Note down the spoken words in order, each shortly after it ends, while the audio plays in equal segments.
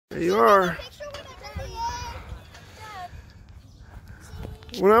There you are.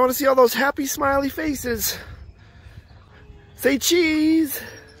 When I want to see all those happy, smiley faces. Say cheese.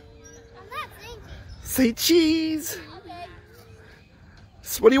 I'm not thinking. Say cheese. Okay.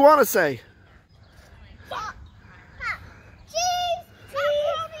 So what do you want to say? Cheese!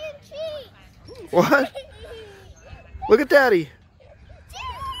 Macaroni and cheese! What? Look at Daddy. Cheese!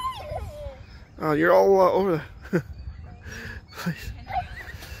 Oh, you're all over the place.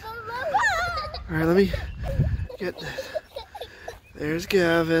 All right, let me get this. There's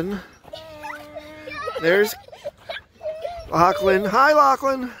Gavin. There's Lachlan. Hi,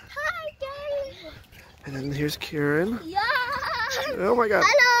 Lachlan. Hi, Daddy. And then here's Kieran. Yeah. Oh my God.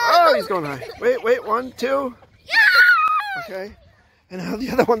 Hello. Oh, he's going high. Wait, 1, 2. Yeah. Okay. And now the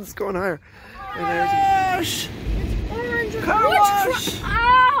other one's going higher. And there's Orange. Car wash.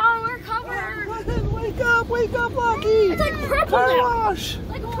 Oh, we're covered. Wake up, Lucky. It's like purple Car now. wash.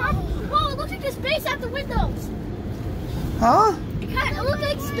 Like purple. Whoa, it looks like the space out the windows. Huh? It looked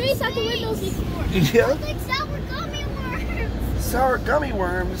like space out the windows before. Yeah. It looked like sour gummy worms. Sour gummy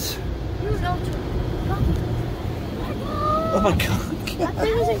worms. You know too. Oh my God. That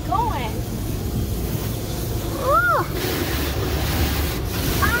thing isn't going. Oh.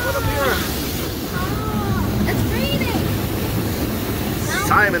 What up here? Oh. It's raining.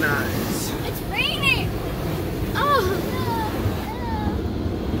 Simon Eyes. It's raining. Oh.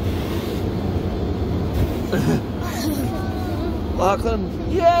 Lachlan,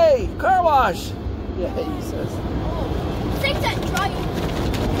 yay! Car wash! Yay, he says. Take that dry.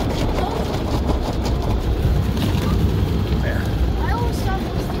 There. I always thought it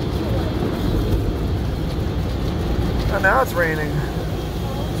was too Oh, now it's raining.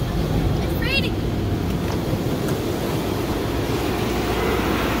 It's raining.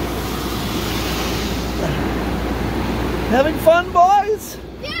 Having fun, boys?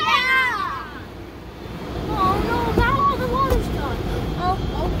 Yeah. Oh no! Now all the water's gone. Oh!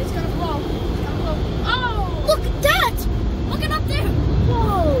 It's gonna blow. It's gonna blow. Oh! Look at that! Look at up there!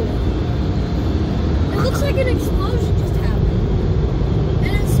 Whoa! It looks like an explosion